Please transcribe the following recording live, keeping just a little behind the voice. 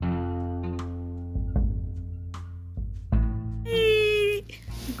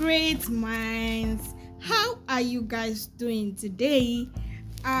great minds. How are you guys doing today?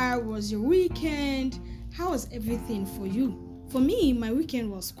 How was your weekend? How was everything for you? For me, my weekend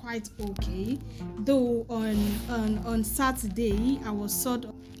was quite okay. Though on Saturday, I was sort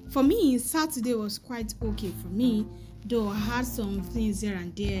of. For me, Saturday was quite okay for me. Though I had some things here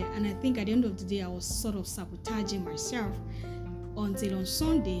and there, and I think at the end of the day, I was sort of sabotaging myself until on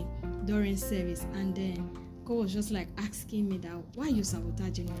Sunday during service, and then God was just like asking me that, why are you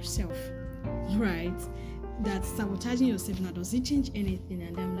sabotaging yourself? Right? That sabotaging yourself now, does it change anything?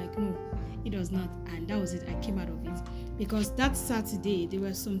 And I'm like, no, it does not. And that was it. I came out of it. Because that Saturday, there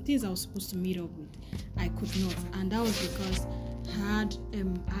were some things I was supposed to meet up with. I could not. And that was because I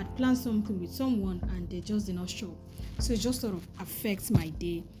had planned something with someone and they just did not show. So it just sort of affects my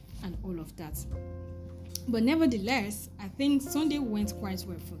day and all of that. But nevertheless, I think Sunday went quite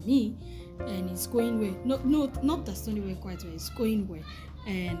well for me, and it's going well. Not that Sunday went quite well, it's going well,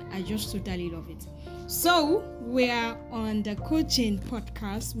 and I just totally love it. So we are on the coaching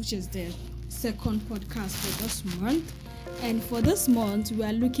podcast, which is the second podcast for this month, and for this month we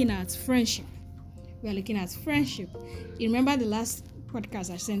are looking at friendship. You remember the last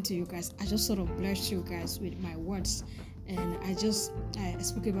podcast I sent to you guys? I just sort of blessed you guys with my words. And I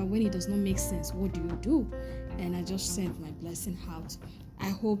spoke about when it does not make sense, what do you do? And I just sent my blessing out. I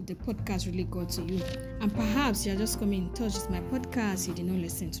hope the podcast really got to you. And perhaps you're just coming in touch with my podcast, you did not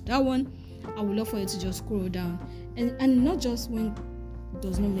listen to that one. I would love for you to just scroll down. And not just when it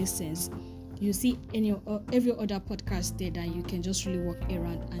does not make sense. You see every other podcast there that you can just really walk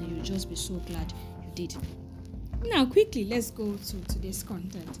around and you'll just be so glad you did. Now, quickly, let's go to today's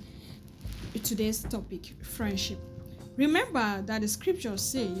content. Today's topic, friendship. Remember that the scripture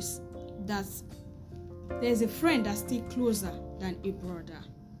says that there's a friend that's still closer than a brother.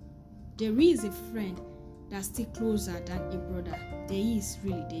 There is a friend that's still closer than a brother. There is.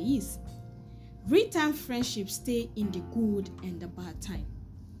 Real-time friendships stay in the good and the bad time.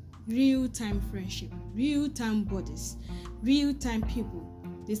 Real-time friendship, real-time bodies, real-time people.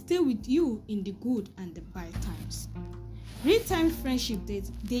 They stay with you in the good and the bad times. Real-time friendship,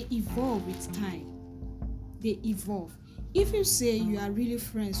 they evolve with time. They evolve. If you say you are really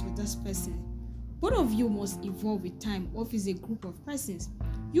friends with this person, both of you must evolve with time. Or if it's a group of persons,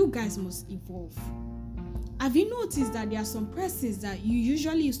 you guys must evolve. Have you noticed that there are some persons that you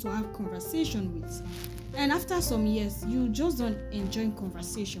usually used to have conversation with, and after some years, you just don't enjoy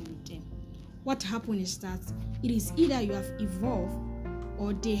conversation with them? What happened is that it is either you have evolved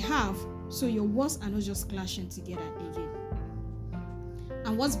or they have, so your words are not just clashing together again.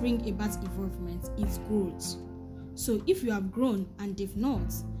 And what's bringing about evolvement is growth. So if you have grown and they've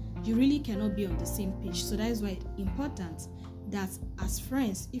not, you really cannot be on the same page. So that is why it's important that as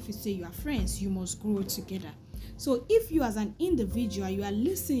friends, if you say you are friends, you must grow together. So if you as an individual, you are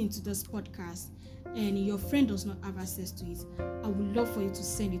listening to this podcast and your friend does not have access to it, I would love for you to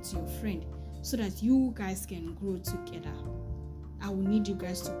send it to your friend so that you guys can grow together. I will need you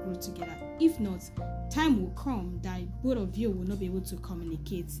guys to grow together. If not, time will come that both of you will not be able to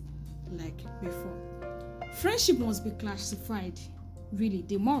communicate like before. Friendship must be classified. Really,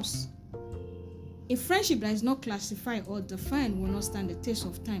 they must. A friendship that is not classified or defined will not stand the test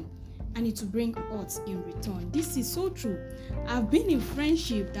of time, and it will bring hurt in return. This is so true. I've been in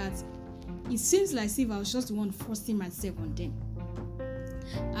friendship that it seems like if I was just the one forcing myself on them.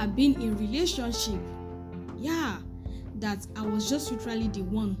 I've been in relationship, that I was just literally the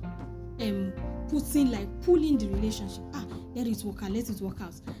one pulling the relationship. Let it work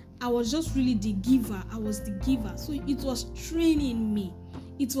out. I was just really the giver. I was the giver. So it was training me.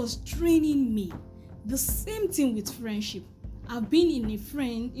 The same thing with friendship. I've been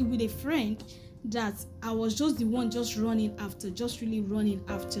with a friend that I was just the one just really running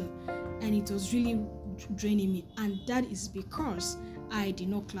after. And it was really draining me. And that is because I did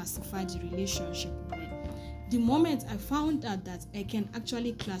not classify the relationship well. The moment I found out that I can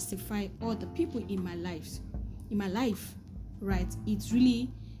actually classify all the people in my life, right?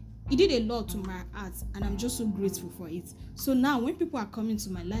 It did a lot to my heart, and I'm just so grateful for it. So now when people are coming to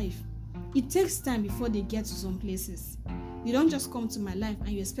my life, it takes time before they get to some places. You don't just come to my life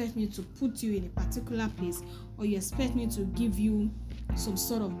and you expect me to put you in a particular place, or you expect me to give you some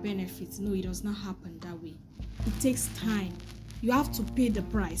sort of benefits. No, it does not happen that way. It takes time. You have to pay the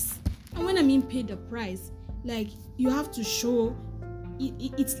price. And when I mean pay the price, like you have to show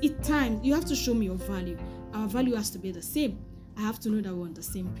it's time. You have to show me your value. Our value has to be the same. I have to know that we're on the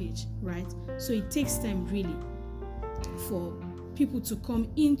same page, right? So it takes time really for people to come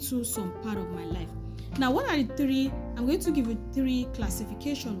into some part of my life. Now, what are the three? I'm going to give you three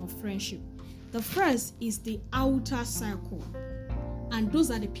classifications of friendship. The first is the outer circle. and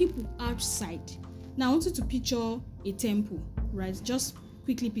those are the people outside. Now I want you to picture a temple, right? Just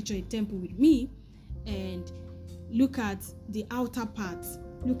quickly picture a temple with me and look at the outer part,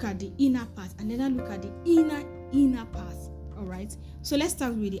 look at the inner part, and then look at the inner part. All right, so let's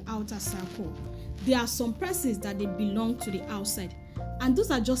start with the outer circle. There are some persons that they belong to the outside, and those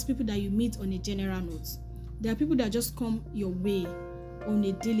are just people that you meet on a general note. There are people that just come your way on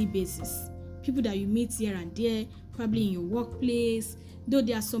a daily basis, people that you meet here and there, probably in your workplace. Though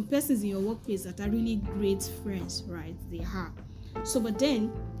there are some persons in your workplace that are really great friends, right? They are. So, but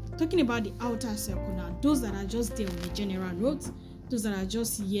then talking about the outer circle now, those that are just there on a general note, those that are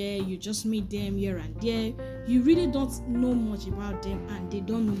just here, you just meet them here and there, you really don't know much about them and they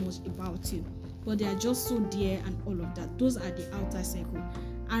don't know much about you, but they are just so dear and all of that. Those are the outer circle.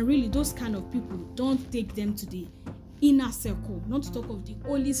 And really, those kind of people, don't take them to the inner circle, not to talk of the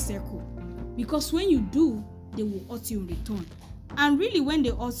holy circle, because when you do, they will hurt you in return. And really, when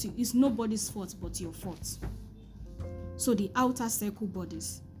they hurt you, it's nobody's fault but your fault. So the outer circle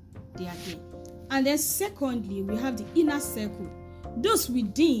bodies, they are there. And then secondly, we have the inner circle, those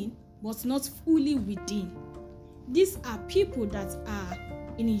within but not fully within. These are people that are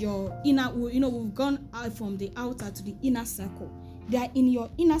in your inner, we've gone out from the outer to the inner circle. They are in your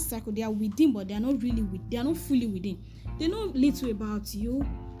inner circle, they are within, but they are not really they are not fully within. They know little about you.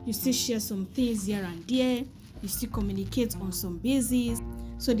 You still share some things here and there, you still communicate on some basis.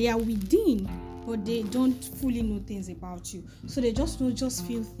 So they are within, but they don't fully know things about you. So they just know just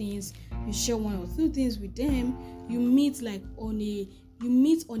few things. You share one or two things with them. You meet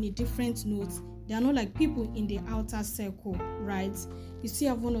on a different note. They are not like people in the outer circle, right? You still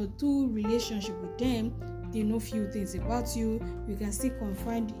have one or two relationship with them. They know few things about you. You can still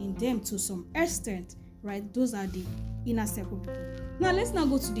confide in them to some extent, right? Those are the inner circle people. Now let's now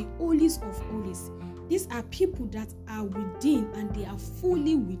go to the holiest of holies. These are people that are within and they are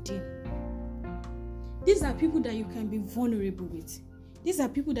fully within. These are people that you can be vulnerable with. These are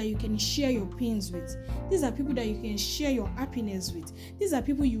people that you can share your pains with. These are people that you can share your happiness with. These are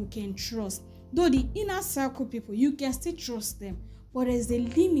people you can trust. Though the inner circle people, you can still trust them, but there is a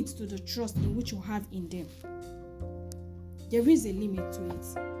limit to the trust in which you have in them. There is a limit to it.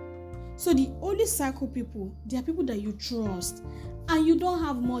 So the holy circle people, they are people that you trust, and you don't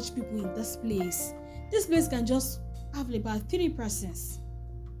have much people in this place. This place can just have about 3 persons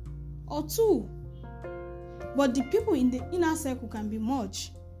or 2. But the people in the inner circle can be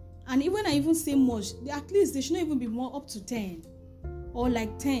much. And even I even say much, at least they should not even be more up to 10 or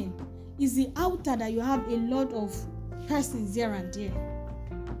like 10. It's the outer that you have a lot of persons here and there.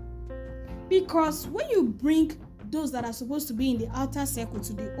 Because when you bring those that are supposed to be in the outer circle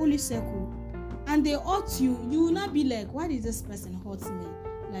to the holy circle and they hurt you, you will not be like, why did this person hurt me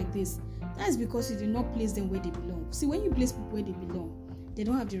like this? That's because you did not place them where they belong. See, when you place people where they belong, they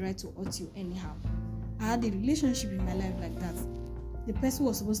don't have the right to hurt you anyhow. I had a relationship in my life like that. The person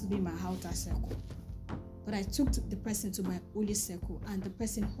was supposed to be in my outer circle, but I took the person to my holy circle and the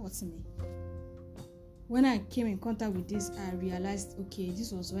person hurt me. When I came in contact with this, I realized, okay,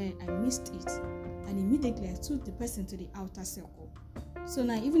 this was where I missed it. And immediately I took the person to the outer circle. So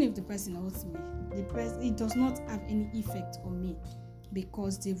now, even if the person hurts me, it does not have any effect on me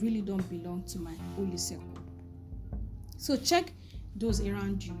because they really don't belong to my holy circle. So check those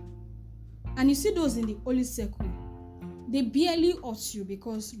around you. And you see those in the holy circle, they barely hurt you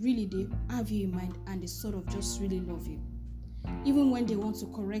because really they have you in mind and they sort of just really love you. Even when they want to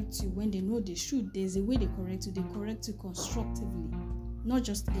correct you, when they know they should, there's a way they correct you. They correct you constructively, not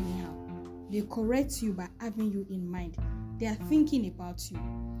just anyhow. They correct you by having you in mind. They are thinking about you.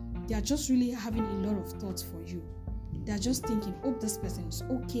 They are just really having a lot of thoughts for you. They are just thinking, hope this person is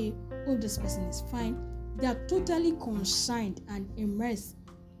okay, hope this person is fine. They are totally concerned and immersed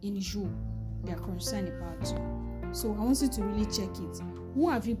in you. They are concerned about you. So I want you to really check it. Who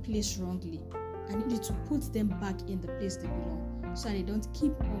have you placed wrongly? I need you to put them back in the place they belong so that they don't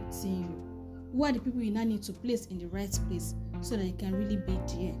keep hurting you. Who are the people you now need to place in the right place so that you can really be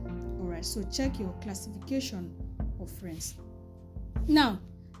there? Alright, so check your classification of friends. Now,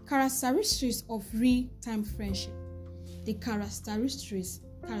 characteristics of real-time friendship. The characteristics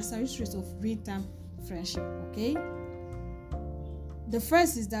of real-time friendship, okay? The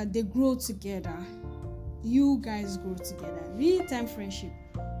first is that they grow together. You guys grow together. Real-time friendship,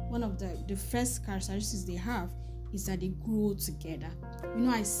 one of the first characteristics they have is that they grow together. You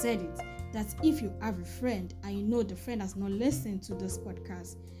know, I said it, that if you have a friend and you know the friend has not listened to this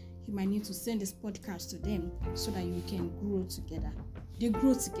podcast, you might need to send this podcast to them so that you can grow together. They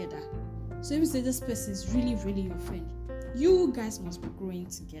grow together. So if you say this person is really, really your friend, You guys must be growing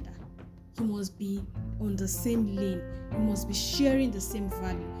together. You must be on the same lane. You must be sharing the same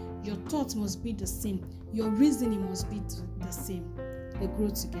value. Your thoughts must be the same. Your reasoning must be the same. They grow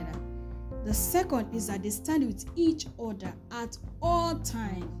together. The second is that they stand with each other at all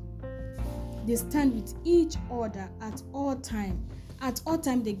time. They stand with each other at all time. At all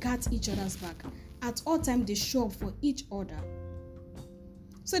time, they got each other's back. At all time, they show up for each other.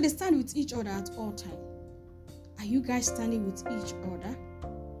 So they stand with each other at all time. Are you guys standing with each other?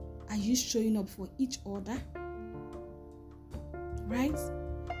 Are you showing up for each other? Right?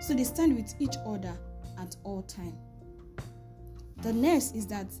 So they stand with each other at all time. The next is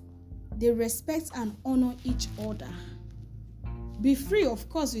that they respect and honor each other. Be free, of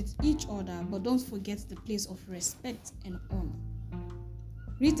course, with each other, but don't forget the place of respect and honor.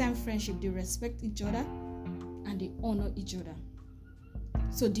 Real-time friendship, they respect each other and they honor each other.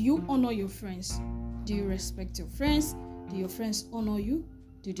 So do you honor your friends? Do you respect your friends? Do your friends honor you?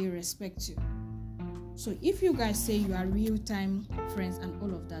 Do they respect you? So if you guys say you are real-time friends and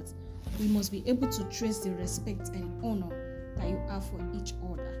all of that, we must be able to trace the respect and honor that you have for each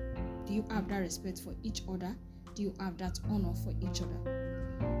other. Do you have that respect for each other? Do you have that honor for each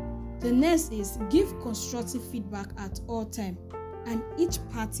other? The next is give constructive feedback at all time, and each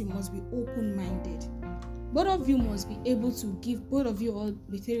party must be open-minded. Both of you must be able to give, both of you or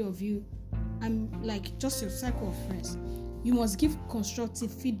the three of you, and like just your circle of friends, you must give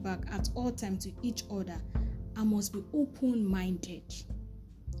constructive feedback at all time to each other and must be open-minded.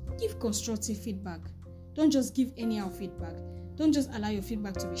 Give constructive feedback. Don't just give anyhow feedback. Don't just allow your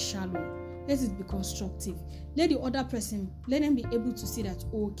feedback to be shallow. Let it be constructive. Let the other person, let them be able to see that,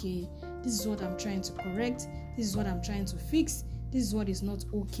 okay, this is what I'm trying to correct. This is what I'm trying to fix. This is what is not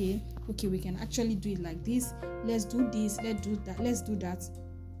okay. Okay, we can actually do it like this. Let's do this. Let's do that. Let's do that.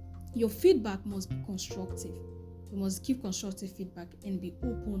 Your feedback must be constructive. You must give constructive feedback and be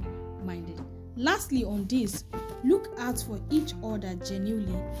open-minded. Lastly, on this, look out for each other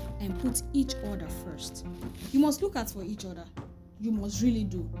genuinely and put each other first. You must look out for each other. You must really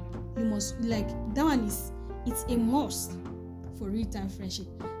do. You must, like, that one it's a must for real-time friendship.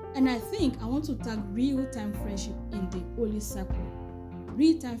 And I think I want to tag real-time friendship in the holy circle.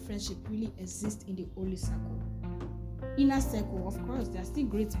 Real-time friendship really exists in the holy circle. Inner circle, of course, they are still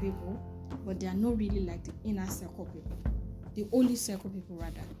great people, but they are not really like the inner circle people. The holy circle people,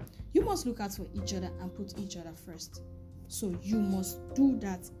 rather. You must look out for each other and put each other first. So you must do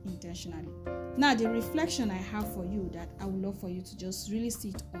that intentionally. Now, the reflection I have for you that I would love for you to just really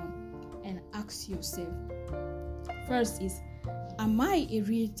sit on and ask yourself. First is, am I a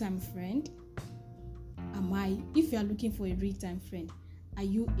real-time friend? If you are looking for a real-time friend, are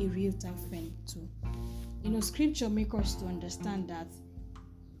you a real-time friend too? Scripture makes us to understand that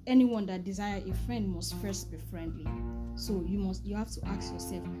anyone that desires a friend must first be friendly. So you have to ask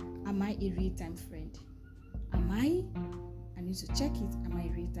yourself, am I a real-time friend? I need to check it. Am I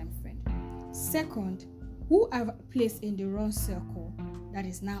a real-time friend? Second, who have I placed in the wrong circle that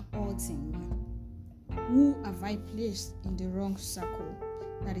is now hurting me? Who have I placed in the wrong circle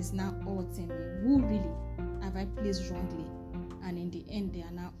that is now hurting me? Who really have I placed wrongly? And in the end, they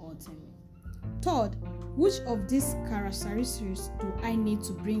are now hurting me. Third, which of these characteristics do I need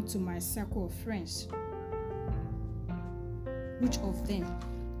to bring to my circle of friends? Which of them?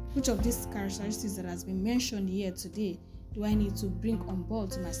 Which of these characteristics that has been mentioned here today do I need to bring on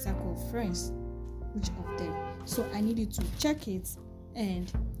board to my circle of friends? Which of them? So I need you to check it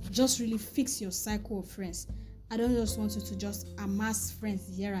and just really fix your cycle of friends. I don't just want you to just amass friends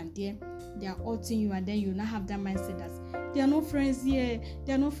here and there. They are hurting you, and then you now have that mindset that there are no friends here,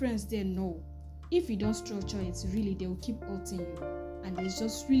 there are no friends there. No. If you don't structure it, really, they will keep hurting you. And there's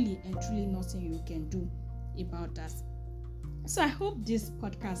just really and truly nothing you can do about that. So I hope this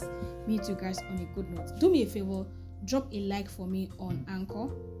podcast meets you guys on a good note. Do me a favor, drop a like for me on Anchor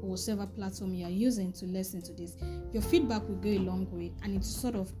or whatever platform you are using to listen to this. Your feedback will go a long way, and it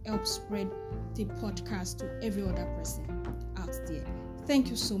sort of helps spread the podcast to every other person out there. Thank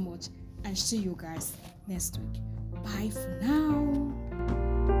you so much, and see you guys next week. Bye for now.